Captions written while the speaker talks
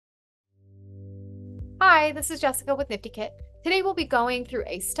Hi, this is Jessica with NiftyKit. Today we'll be going through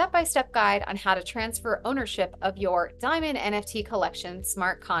a step-by-step guide on how to transfer ownership of your Diamond NFT collection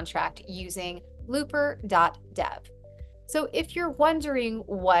smart contract using looper.dev. So if you're wondering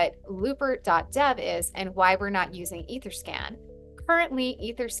what looper.dev is and why we're not using Etherscan, currently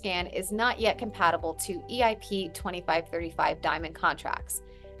Etherscan is not yet compatible to EIP 2535 Diamond contracts.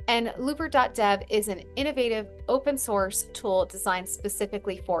 And looper.dev is an innovative open source tool designed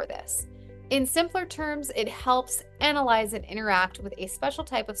specifically for this. In simpler terms, it helps analyze and interact with a special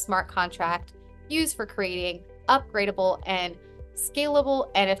type of smart contract used for creating upgradable and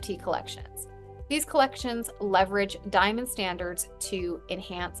scalable NFT collections. These collections leverage Diamond standards to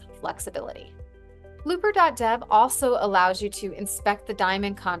enhance flexibility. Looper.dev also allows you to inspect the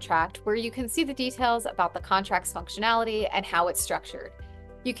Diamond contract, where you can see the details about the contract's functionality and how it's structured.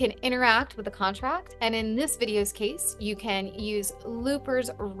 You can interact with the contract, and in this video's case, you can use Looper's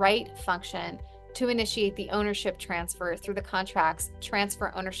write function to initiate the ownership transfer through the contract's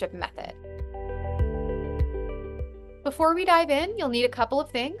transfer ownership method. Before we dive in, you'll need a couple of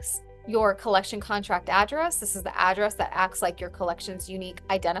things. Your collection contract address. This is the address that acts like your collection's unique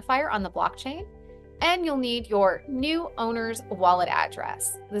identifier on the blockchain. And you'll need your new owner's wallet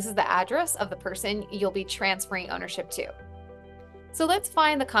address. This is the address of the person you'll be transferring ownership to. So let's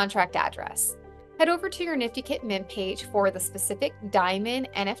find the contract address. Head over to your NiftyKit mint page for the specific Diamond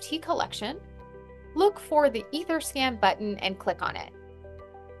NFT collection. Look for the Etherscan button and click on it.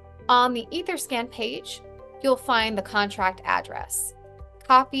 On the Etherscan page, you'll find the contract address.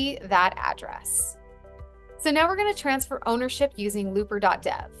 Copy that address. So now we're going to transfer ownership using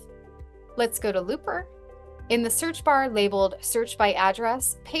looper.dev. Let's go to Looper. In the search bar labeled Search by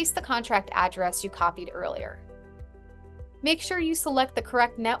Address, paste the contract address you copied earlier. Make sure you select the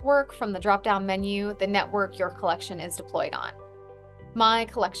correct network from the drop-down menu, the network your collection is deployed on. My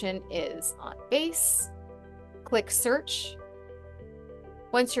collection is on Base. Click Search.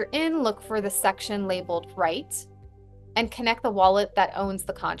 Once you're in, look for the section labeled Write and connect the wallet that owns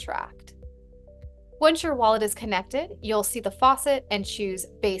the contract. Once your wallet is connected, you'll see the faucet and choose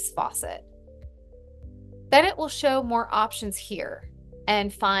Base Faucet. Then it will show more options here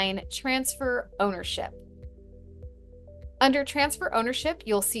and find Transfer Ownership. Under Transfer Ownership,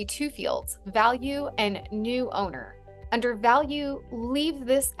 you'll see two fields, Value and New Owner. Under Value, leave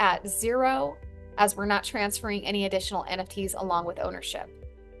this at 0 as we're not transferring any additional NFTs along with ownership.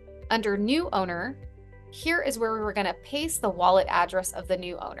 Under New Owner, here is where we're going to paste the wallet address of the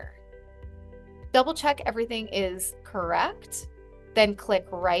new owner. Double check everything is correct, then click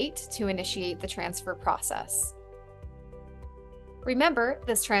Write to initiate the transfer process. Remember,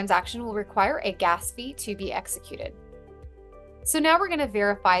 this transaction will require a gas fee to be executed. So now we're going to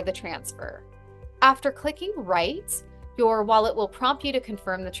verify the transfer. After clicking Write, your wallet will prompt you to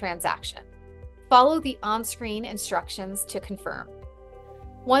confirm the transaction. Follow the on-screen instructions to confirm.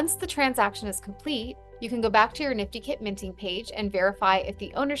 Once the transaction is complete, you can go back to your NiftyKit minting page and verify if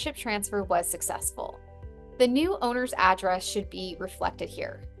the ownership transfer was successful. The new owner's address should be reflected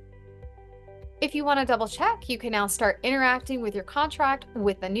here. If you want to double check, you can now start interacting with your contract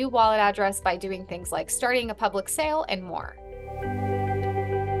with the new wallet address by doing things like starting a public sale and more.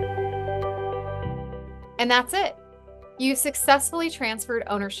 And that's it. You successfully transferred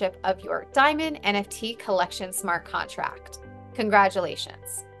ownership of your Diamond NFT collection smart contract.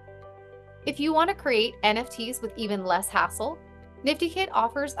 Congratulations. If you want to create NFTs with even less hassle, NiftyKit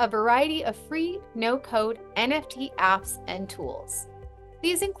offers a variety of free, no-code NFT apps and tools.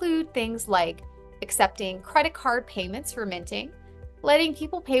 These include things like accepting credit card payments for minting, letting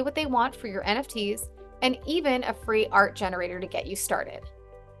people pay what they want for your NFTs, and even a free art generator to get you started.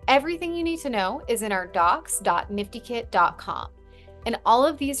 Everything you need to know is in our docs.niftykit.com, and all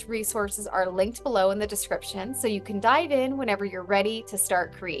of these resources are linked below in the description so you can dive in whenever you're ready to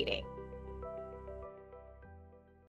start creating.